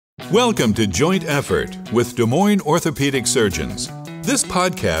Welcome to Joint Effort with Des Moines Orthopedic Surgeons. This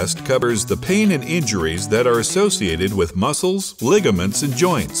podcast covers the pain and injuries that are associated with muscles, ligaments, and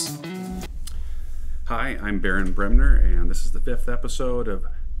joints. Hi, I'm Barron Bremner, and this is the 5th episode of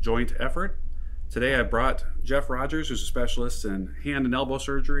Joint Effort. Today I brought Jeff Rodgers, who's a specialist in hand and elbow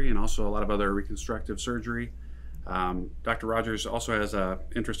surgery and also a lot of other reconstructive surgery. Dr. Rodgers also has an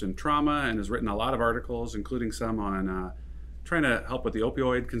interest in trauma and has written a lot of articles, including some on trying to help with the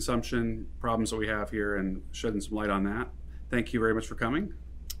opioid consumption problems that we have here and shedding some light on that. Thank you very much for coming.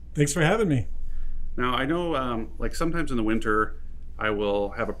 Thanks for having me. Now, I know like sometimes in the winter I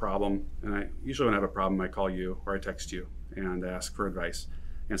will have a problem, and I usually when I have a problem I call you or I text you and ask for advice.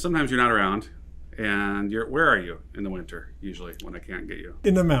 And sometimes you're not around, and where are you in the winter usually when I can't get you?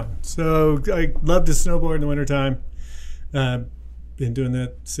 In the mountains. So I love to snowboard in the wintertime. Been doing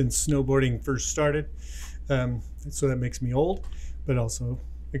that since snowboarding first started. So that makes me old, but also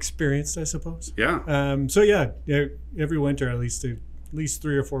experienced, I suppose. Yeah. So yeah, every winter at least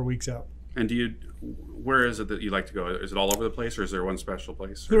 3 or 4 weeks out. And where is it that you like to go? Is it all over the place, or is there one special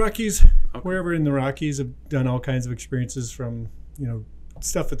place? The Rockies. Okay. Wherever in the Rockies, I've done all kinds of experiences from,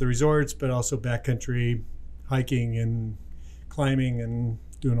 stuff at the resorts, but also backcountry hiking and climbing and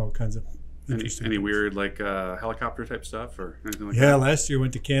doing all kinds of interesting Any things. weird like helicopter type stuff or anything like that? Yeah, last year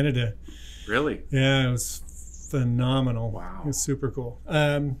went to Canada. Really? Yeah, it was phenomenal. Wow. It was super cool.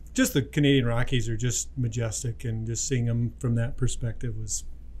 Just the Canadian Rockies are just majestic, and just seeing them from that perspective was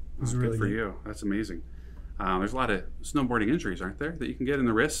really good for neat. you. That's amazing. There's a lot of snowboarding injuries, aren't there, that you can get in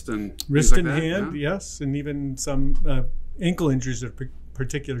the wrist and Wrist things and like that? hand, Yeah? yes, and even some ankle injuries that are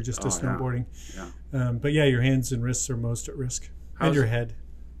particular just to snowboarding. Yeah. But yeah, your hands and wrists are most at risk, and your head.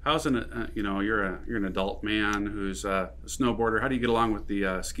 How's you're an adult man who's a snowboarder. How do you get along with the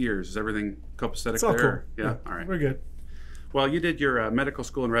skiers? Is everything copacetic It's all there? cool. Yeah? All right. We're good. Well, you did your medical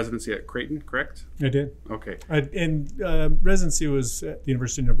school and residency at Creighton, correct? I did. Okay. And residency was at the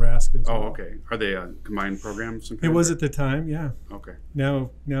University of Nebraska as well. Okay. Are they a combined program of some It kind? was at the time, yeah. Okay. Now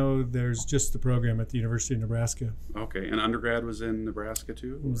there's just the program at the University of Nebraska. Okay. And undergrad was in Nebraska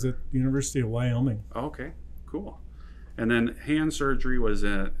too? It was at the University of Wyoming. Okay. Cool. And then hand surgery was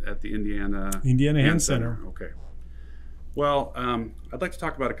at the Indiana Hand Center. Okay. Well, I'd like to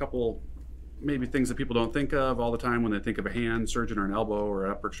talk about a couple maybe things that people don't think of all the time when they think of a hand surgeon or an elbow or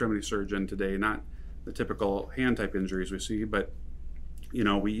an upper extremity surgeon today. Not the typical hand type injuries we see, but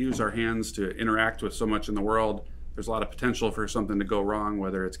we use our hands to interact with so much in the world. There's a lot of potential for something to go wrong,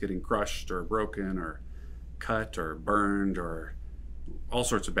 whether it's getting crushed or broken or cut or burned or all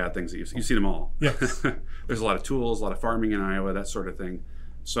sorts of bad things that you've seen them all. Yeah. There's a lot of tools, a lot of farming in Iowa, that sort of thing.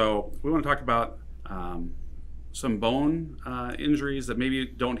 So we want to talk about some bone injuries that maybe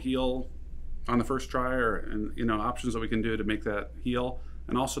don't heal on the first try, and options that we can do to make that heal,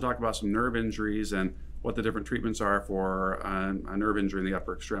 and also talk about some nerve injuries and what the different treatments are for a nerve injury in the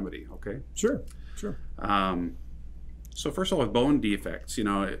upper extremity. Okay. Sure. So first of all, with bone defects,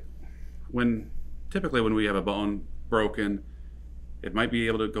 typically when we have a bone broken, it might be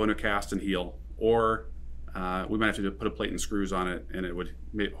able to go into a cast and heal, or we might have to put a plate and screws on it, and it would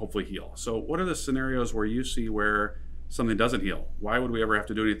hopefully heal. So what are the scenarios where you see where something doesn't heal? Why would we ever have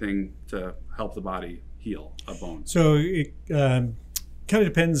to do anything to help the body heal a bone? So it kind of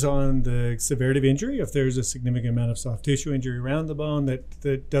depends on the severity of injury. If there's a significant amount of soft tissue injury around the bone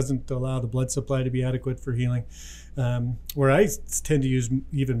that doesn't allow the blood supply to be adequate for healing, where I tend to use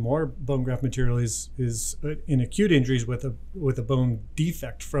even more bone graft material is in acute injuries with a bone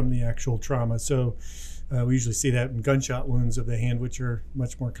defect from the actual trauma. So we usually see that in gunshot wounds of the hand, which are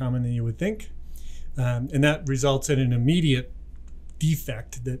much more common than you would think. And that results in an immediate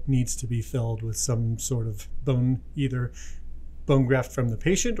defect that needs to be filled with some sort of bone, either bone graft from the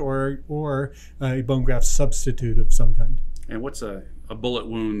patient or a bone graft substitute of some kind. And what's a bullet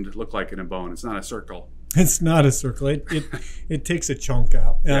wound look like in a bone? It's not a circle. It's not a circle. It takes a chunk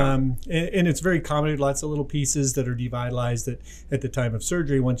out. Yeah. And it's very common. Lots of little pieces that are devitalized at the time of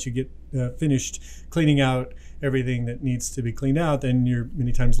surgery. Once you get finished cleaning out everything that needs to be cleaned out, then you're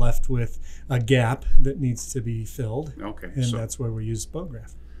many times left with a gap that needs to be filled. Okay. And that's where we use bone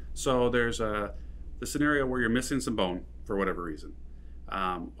graft. So there's the scenario where you're missing some bone for whatever reason.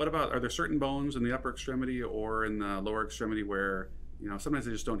 What about, are there certain bones in the upper extremity or in the lower extremity where sometimes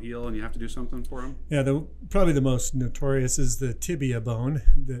they just don't heal and you have to do something for them? Yeah, probably the most notorious is the tibia bone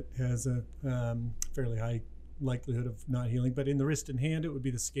that has a fairly high likelihood of not healing. But in the wrist and hand, it would be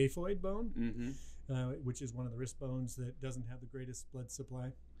the scaphoid bone, which is one of the wrist bones that doesn't have the greatest blood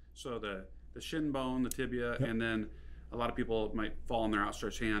supply. So the shin bone, the tibia, and then a lot of people might fall on their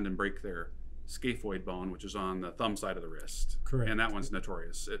outstretched hand and break their scaphoid bone, which is on the thumb side of the wrist. Correct. And that one's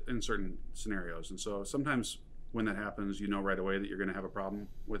notorious in certain scenarios. And so sometimes when that happens, you know right away that you're going to have a problem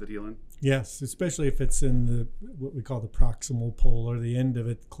with it healing. Yes, especially if it's in the what we call the proximal pole, or the end of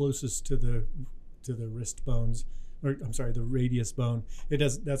it closest to the wrist bones, or I'm sorry, the radius bone.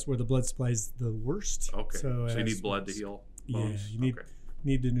 That's where the blood supply is the worst. Okay. So you need blood to heal bones? Yeah, you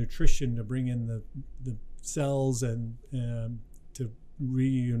need the nutrition to bring in the cells and to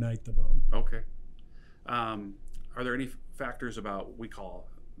reunite the bone. Okay. Are there any factors about, we call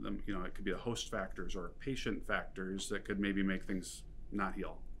them, it could be the host factors or patient factors that could maybe make things not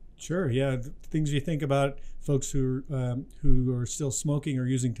heal? Sure. Yeah. The things you think about, folks who are still smoking or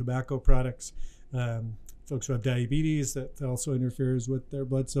using tobacco products, folks who have diabetes, that also interferes with their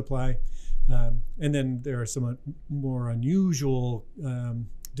blood supply. And then there are some more unusual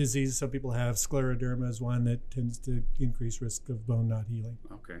diseases. Some people have scleroderma is one that tends to increase risk of bone not healing.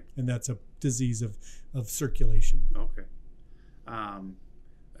 Okay. And that's a disease of circulation. Okay.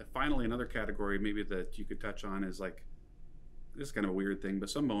 Finally, another category maybe that you could touch on is like, this is kind of a weird thing, but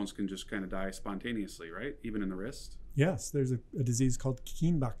some bones can just kind of die spontaneously, right? Even in the wrist? Yes, there's a disease called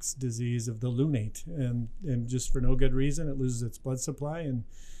Kienbach's disease of the lunate, and just for no good reason, it loses its blood supply and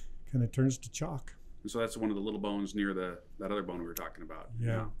kind of turns to chalk. And so that's one of the little bones near that other bone we were talking about.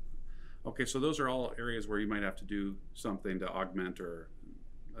 Yeah. Okay, so those are all areas where you might have to do something to augment or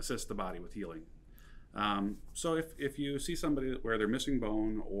assist the body with healing. So if you see somebody where they're missing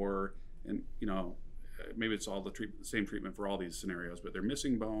bone, maybe it's all the same treatment for all these scenarios, but they're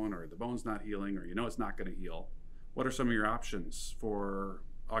missing bone, or the bone's not healing, or it's not going to heal, what are some of your options for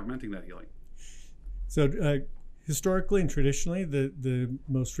augmenting that healing? So historically and traditionally, the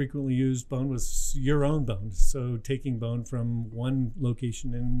most frequently used bone was your own bone. So taking bone from one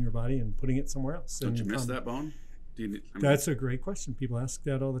location in your body and putting it somewhere else. Don't you miss that bone? That's a great question. People ask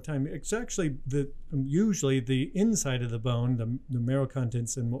that all the time. It's actually usually the inside of the bone, the marrow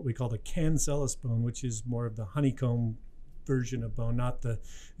contents, and what we call the cancellous bone, which is more of the honeycomb version of bone, not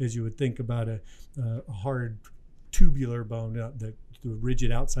as you would think about a hard tubular bone, not the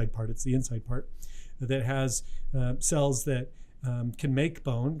rigid outside part. It's the inside part that has cells that can make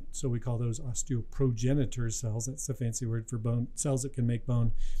bone. So we call those osteoprogenitor cells. That's the fancy word for bone, cells that can make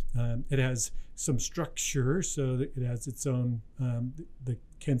bone. It has some structure, so that it has its own, the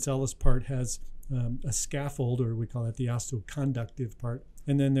cancellous part has a scaffold, or we call it the osteoconductive part.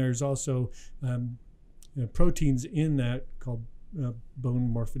 And then there's also proteins in that called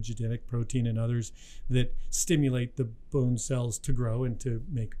bone morphogenic protein and others that stimulate the bone cells to grow and to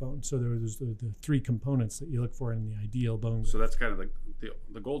make bone. So there's the three components that you look for in the ideal bone. So that's kind of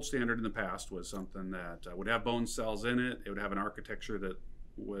the gold standard in the past was something that would have bone cells in it. It would have an architecture that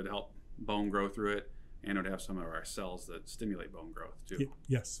would help bone grow through it, and it would have some of our cells that stimulate bone growth too.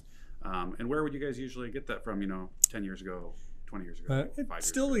 Yes. And where would you guys usually get that from, 10 years ago, 20 years ago, 5 years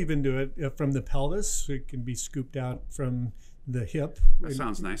still ago? Even do it from the pelvis. It can be scooped out from the hip. That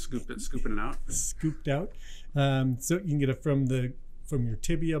sounds nice. Scooping it out. Scooped out. So you can get it from your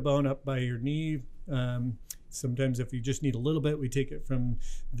tibia bone up by your knee. Sometimes if you just need a little bit, we take it from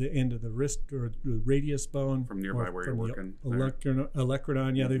the end of the wrist or the radius bone. From nearby where you're working.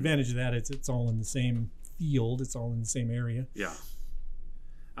 Olecranon. Yeah, the advantage of that is it's all in the same field. It's all in the same area. Yeah.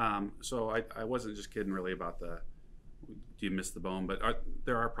 So I wasn't just kidding really about do you miss the bone, but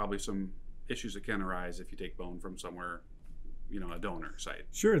there are probably some issues that can arise if you take bone from somewhere, a donor site.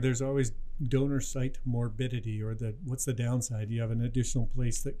 Sure, there's always donor site morbidity, or what's the downside? You have an additional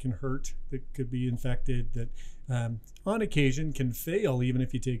place that can hurt, that could be infected, that on occasion can fail even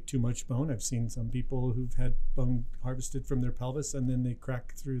if you take too much bone. I've seen some people who've had bone harvested from their pelvis and then they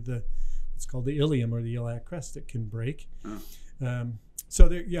crack through what's called the ilium or the iliac crest. It can break. Oh. So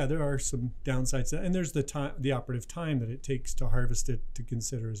there are some downsides, and there's the operative time that it takes to harvest it to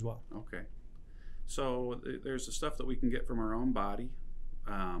consider as well. Okay. So there's the stuff that we can get from our own body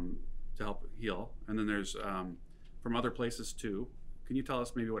to help heal, and then there's from other places too. Can you tell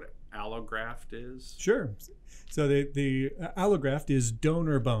us maybe what allograft is? Sure. So the allograft is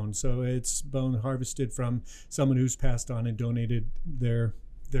donor bone. So it's bone harvested from someone who's passed on and donated their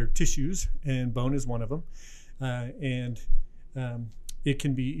tissues, and bone is one of them. It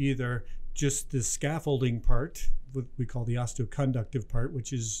can be either just the scaffolding part, what we call the osteoconductive part,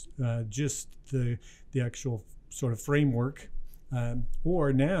 which is just the actual sort of framework,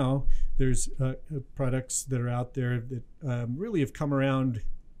 or now there's products that are out there that really have come around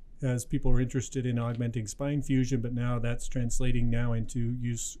as people are interested in augmenting spine fusion, but now that's translating now into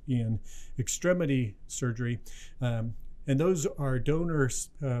use in extremity surgery. And those are donor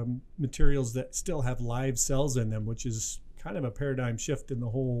materials that still have live cells in them, which is kind of a paradigm shift in the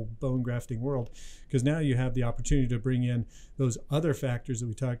whole bone grafting world, because now you have the opportunity to bring in those other factors that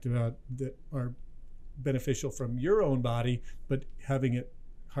we talked about that are beneficial from your own body, but having it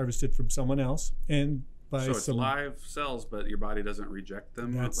harvested from someone else. And by so it's live cells, but your body doesn't reject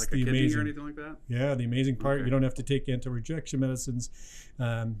them that's like a kidney or anything like that? Yeah, the amazing part, Okay. you don't have to take anti-rejection medicines,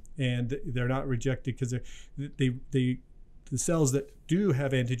 and they're not rejected because the cells that do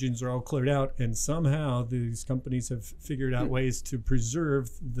have antigens are all cleared out, and somehow these companies have figured out ways to preserve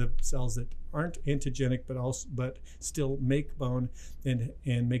the cells that aren't antigenic but still make bone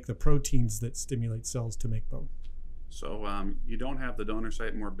and make the proteins that stimulate cells to make bone. So you don't have the donor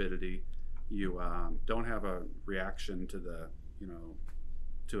site morbidity. You don't have a reaction to the,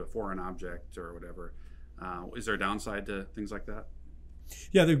 to a foreign object or whatever. Is there a downside to things like that?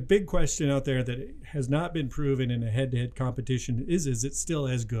 Yeah, the big question out there that has not been proven in a head-to-head competition is it still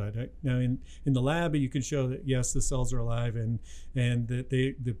as good? Now, in the lab, you can show that, yes, the cells are alive and that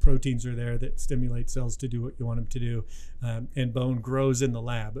the proteins are there that stimulate cells to do what you want them to do, and bone grows in the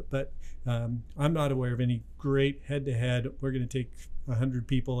lab. But I'm not aware of any great head-to-head. We're going to take 100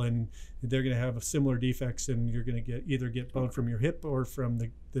 people and they're going to have similar defects, and you're going to either get bone from your hip or from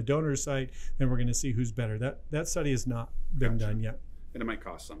the donor site, and we're going to see who's better. That study has not been done yet. And it might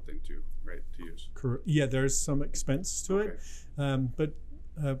cost something too, right, to use? Yeah, there's some expense to it, but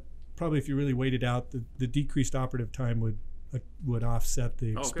probably if you really weighed it out, the decreased operative time would offset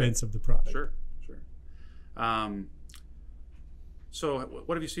the expense of the product. Sure. So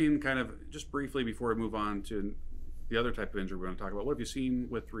what have you seen, kind of just briefly before we move on to the other type of injury we're going to talk about? What have you seen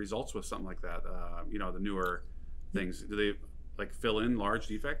with results with something like that? The newer things, do they fill in large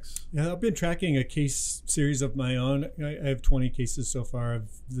defects? Yeah, I've been tracking a case series of my own. I have 20 cases so far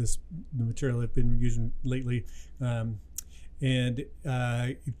of the material I've been using lately, and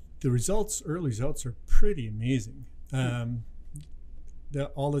the early results are pretty amazing.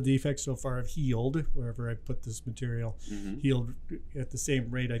 All the defects so far have healed wherever I put this material, healed at the same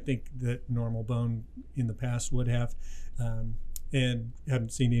rate I think that normal bone in the past would have, and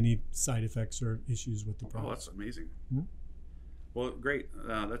haven't seen any side effects or issues with the product. Oh, that's amazing. Well, great.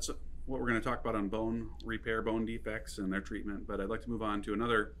 That's what we're going to talk about on bone repair, bone defects, and their treatment. But I'd like to move on to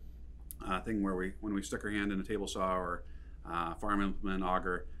another thing where when we stick our hand in a table saw or farm implement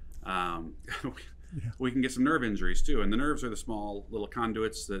auger, we can get some nerve injuries too. And the nerves are the small little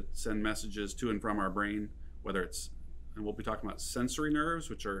conduits that send messages to and from our brain, whether it's, and we'll be talking about sensory nerves,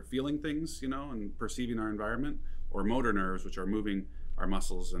 which are feeling things, and perceiving our environment, or motor nerves, which are moving our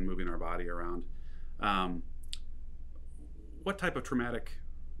muscles and moving our body around. What type of traumatic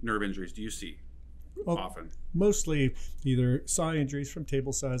nerve injuries do you see often? Mostly either saw injuries from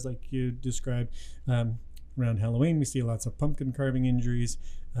table saws like you described. Around Halloween, we see lots of pumpkin carving injuries.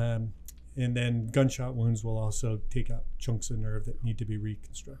 And then gunshot wounds will also take out chunks of nerve that need to be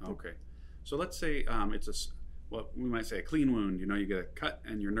reconstructed. Okay. So let's say it's what we might say a clean wound. You get a cut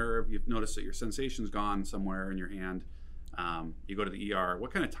and your nerve, you've noticed that your sensation's gone somewhere in your hand. You go to the ER.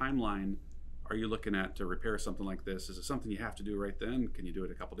 What kind of timeline are you looking at to repair something like this? Is it something you have to do right then? Can you do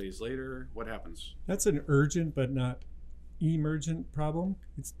it a couple days later? What happens? That's an urgent but not emergent problem.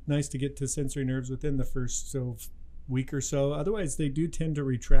 It's nice to get to sensory nerves within the first week or so. Otherwise, they do tend to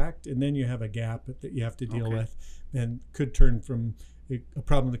retract, and then you have a gap that you have to deal with, and could turn from a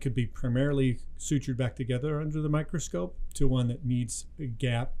problem that could be primarily sutured back together under the microscope to one that needs a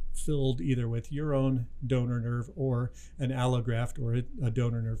gap filled either with your own donor nerve or an allograft or a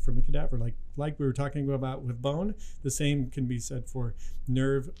donor nerve from a cadaver, like we were talking about with bone. The same can be said for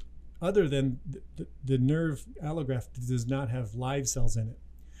nerve, other than the nerve allograft does not have live cells in it.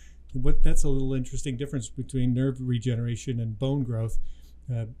 That's a little interesting difference between nerve regeneration and bone growth.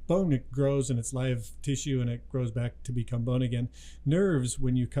 Bone, it grows and it's live tissue and it grows back to become bone again. Nerves,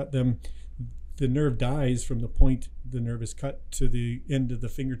 when you cut them, the nerve dies from the point the nerve is cut to the end of the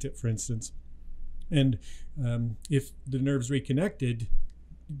fingertip, for instance. And if the nerve's reconnected,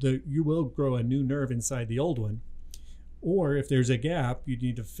 you will grow a new nerve inside the old one. Or if there's a gap, you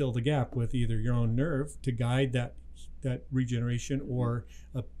need to fill the gap with either your own nerve to guide that regeneration, or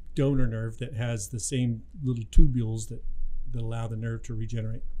a donor nerve that has the same little tubules that allow the nerve to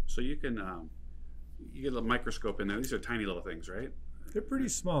regenerate. So you can you get a microscope in there. These are tiny little things, right? They're pretty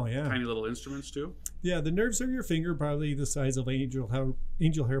small, yeah. Tiny little instruments too? Yeah, the nerves are your finger, probably the size of angel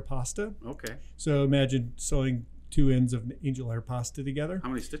hair pasta. Okay. So imagine sewing two ends of angel hair pasta together. How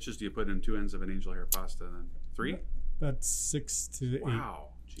many stitches do you put in two ends of an angel hair pasta then? 3? About 6 to 8. Wow.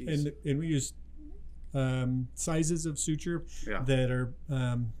 Jeez. And we use sizes of suture that are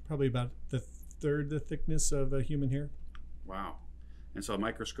probably about the third the thickness of a human hair. Wow. And so a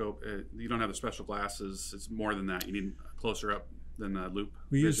microscope, you don't have the special glasses. It's more than that. You need closer up than the loop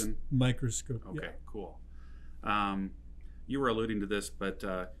We vision. use microscope. Okay, Yeah. cool. You were alluding to this, but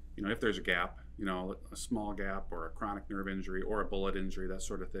if there's a gap, a small gap or a chronic nerve injury or a bullet injury, that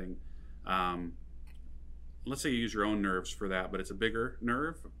sort of thing. Let's say you use your own nerves for that, but it's a bigger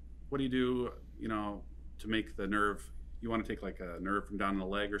nerve. What do you do, to make the nerve? You want to take like a nerve from down in the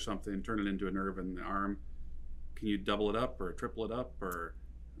leg or something, turn it into a nerve in the arm. Can you double it up or triple it up or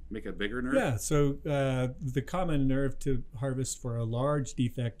make a bigger nerve? Yeah, so the common nerve to harvest for a large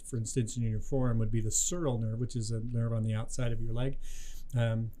defect, for instance, in your forearm would be the sural nerve, which is a nerve on the outside of your leg.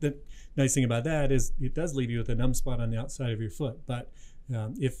 The nice thing about that is it does leave you with a numb spot on the outside of your foot, but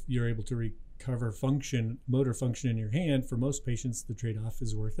if you're able to recover motor function in your hand, for most patients the trade-off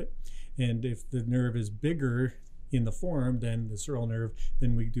is worth it. And if the nerve is bigger in the forearm than the sural nerve,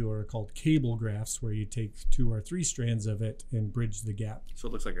 then we do what are called cable grafts, where you take 2 or 3 strands of it and bridge the gap. So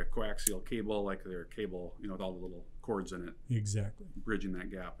it looks like a coaxial cable, like their cable, with all the little cords in it. Exactly. Bridging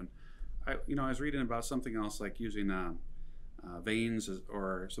that gap. And I was reading about something else, like using veins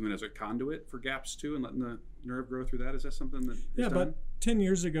or something as a conduit for gaps too, and letting the nerve grow through that. Is that something that is done? About 10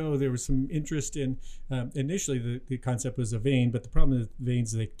 years ago, there was some interest in, initially the concept was a vein, but the problem with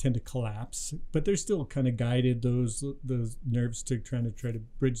veins is they tend to collapse, but they're still kind of guided, those nerves, to try to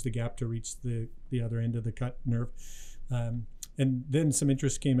bridge the gap to reach the other end of the cut nerve. And then some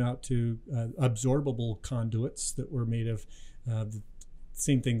interest came out to absorbable conduits that were made of the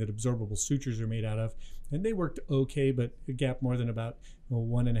same thing that absorbable sutures are made out of. And they worked okay, but a gap more than about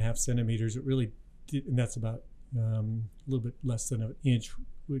 1.5 centimeters, it really did, and that's about a little bit less than an inch,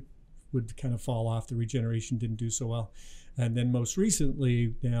 would kind of fall off. The regeneration didn't do so well. And then most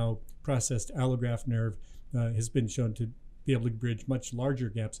recently, now processed allograft nerve has been shown to be able to bridge much larger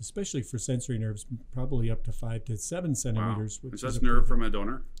gaps, especially for sensory nerves, probably up to 5 to 7 centimeters. Wow. Which so is that's nerve from a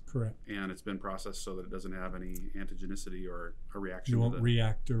donor? Correct. And it's been processed so that it doesn't have any antigenicity or a reaction. You won't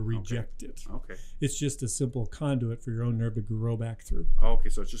react or reject it. Okay. It's just a simple conduit for your own nerve to grow back through. Oh, okay,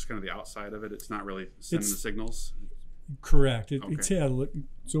 so it's just kind of the outside of it. It's not really sending the signals. Correct.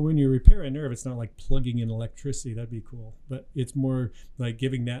 So when you repair a nerve, it's not like plugging in electricity. That'd be cool. But it's more like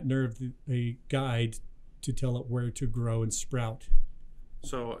giving that nerve a guide to tell it where to grow and sprout.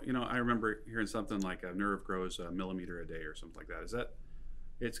 So, I remember hearing something like a nerve grows a millimeter a day or something like that. Is that,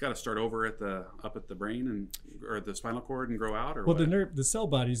 it's got to start over up at the brain or the spinal cord and grow out, or well, what? the cell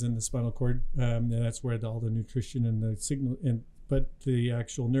body's in the spinal cord, and that's where all the nutrition and the signal, but the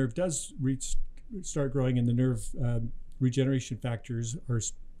actual nerve does start growing, and the nerve regeneration factors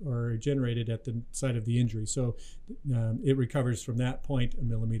are generated at the site of the injury. So it recovers from that point 1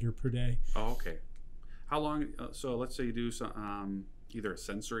 millimeter per day. Oh, okay. How long? So let's say you do some, either a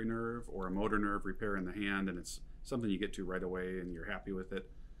sensory nerve or a motor nerve repair in the hand, and it's something you get to right away and you're happy with it.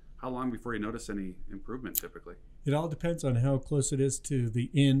 How long before you notice any improvement typically? It all depends on how close it is to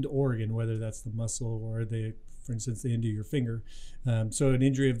the end organ, whether that's the muscle or for instance, the end of your finger. So an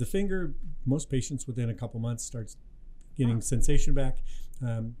injury of the finger, most patients within a couple months starts getting sensation back.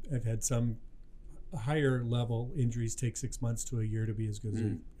 I've had some higher level injuries take 6 months to a year to be as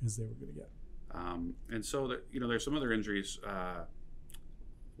good as they were going to get. And so there's some other injuries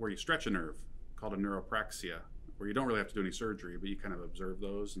where you stretch a nerve called a neuropraxia, where you don't really have to do any surgery, but you kind of observe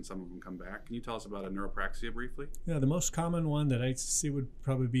those and some of them come back. Can you tell us about a neuropraxia briefly? Yeah, the most common one that I see would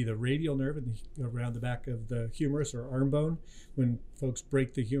probably be the radial nerve around the back of the humerus or arm bone. When folks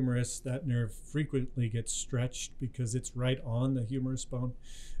break the humerus, that nerve frequently gets stretched because it's right on the humerus bone,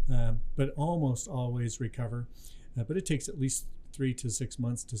 but almost always recover. But it takes at least 3 to 6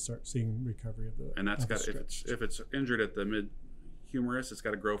 months to start seeing recovery of the. And that's got, if it's injured at the mid humerus, it's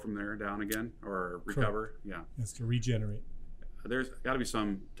got to grow from there down again or recover. Correct. Yeah, it's to regenerate. There's got to be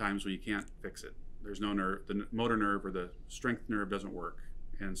some times when you can't fix it. There's no nerve, the motor nerve or the strength nerve doesn't work,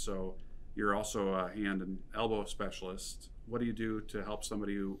 and so you're also a hand and elbow specialist. What do you do to help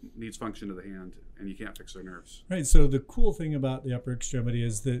somebody who needs function to the hand and you can't fix their nerves? Right. So the cool thing about the upper extremity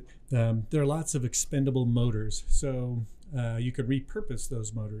is that there are lots of expendable motors. So you could repurpose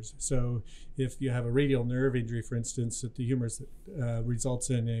those motors. So if you have a radial nerve injury, for instance, at the humerus that results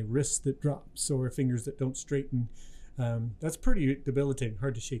in a wrist that drops or fingers that don't straighten, that's pretty debilitating.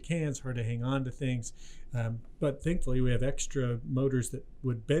 Hard to shake hands, hard to hang on to things. But thankfully, we have extra motors that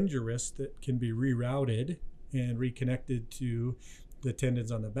would bend your wrist that can be rerouted and reconnected to the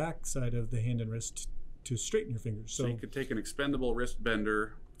tendons on the back side of the hand and wrist to straighten your fingers. So you could take an expendable wrist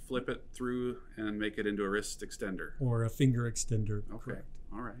bender, flip it through, and make it into a wrist extender. Or a finger extender. Okay. Correct.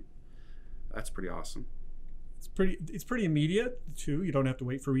 All right. That's pretty awesome. it's pretty immediate too. You don't have to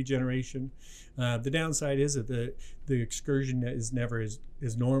wait for regeneration. The downside is that the excursion is never as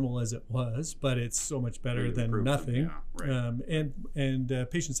normal as it was, but it's so much better than nothing. Yeah, right. And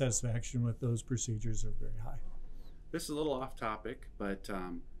patient satisfaction with those procedures are very high. This is a little off topic, but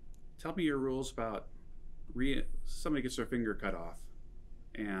tell me your rules about somebody gets their finger cut off,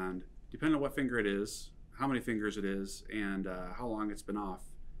 and depending on what finger it is, how many fingers it is, and how long it's been off.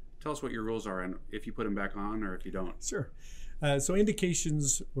 Tell us what your rules are and if you put them back on or if you don't. Sure. So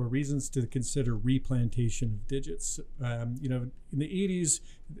indications or reasons to consider replantation of digits. In the 80s,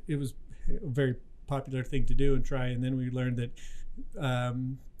 it was a very popular thing to do and try, and then we learned that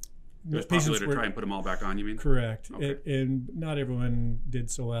it was popular to try and put them all back on, you mean? Correct. Okay. And not everyone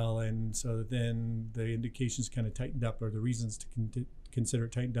did so well, and so then the indications kind of tightened up, or the reasons to consider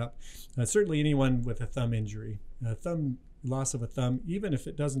it tightened up. Certainly anyone with a thumb injury, loss of a thumb, even if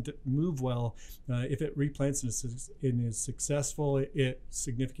it doesn't move well, if it replants and is successful, it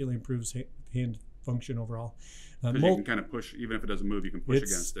significantly improves hand function overall. Because you can kind of push, even if it doesn't move, you can push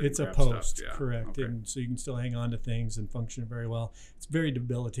against it. It's a post, stuff. Yeah. Correct. Okay. And so you can still hang on to things and function very well. It's very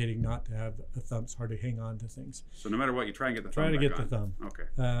debilitating not to have a thumb. It's hard to hang on to things. So no matter what, you try and get the thumb back on. Try to get the thumb.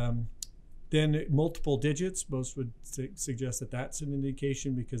 Okay. Then multiple digits, most would suggest that that's an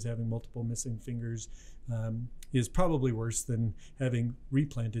indication, because having multiple missing fingers is probably worse than having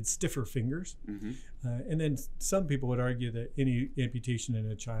replanted stiffer fingers. Mm-hmm. And then some people would argue that any amputation in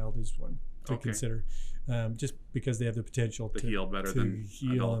a child is one to consider, just because they have the potential to heal better than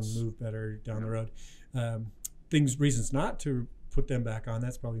adults. And move better down the road. Reasons not to put them back on,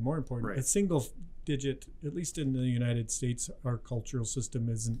 that's probably more important. Right. A single digit, at least in the United States, our cultural system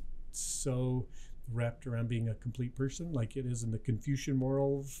isn't so wrapped around being a complete person like it is in the Confucian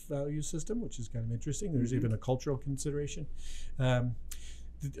moral value system, which is kind of interesting. There's even a cultural consideration.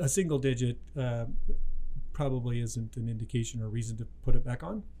 A single digit probably isn't an indication or reason to put it back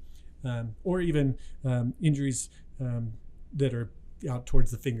on, or even injuries that are out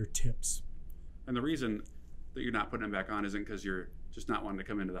towards the fingertips. And the reason that you're not putting them back on isn't because you're just not wanting to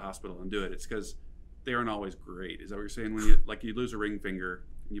come into the hospital and do it. It's because they aren't always great. Is that what you're saying? When you lose a ring finger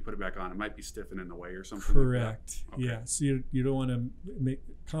and you put it back on, it might be stiff and in the way or something. Correct. Like that. Okay. Yeah. So you don't want to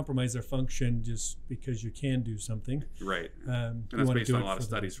compromise their function just because you can do something. Right. And that's based on a lot of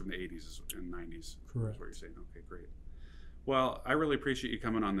studies from the 80s and 90s. Correct. That's what you're saying. Okay, great. Well, I really appreciate you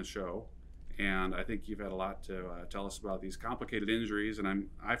coming on the show, and I think you've had a lot to tell us about these complicated injuries. And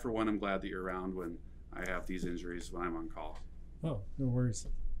I for one, am glad that you're around when I have these injuries when I'm on call. Oh, no worries.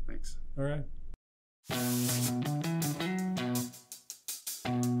 Thanks. All right.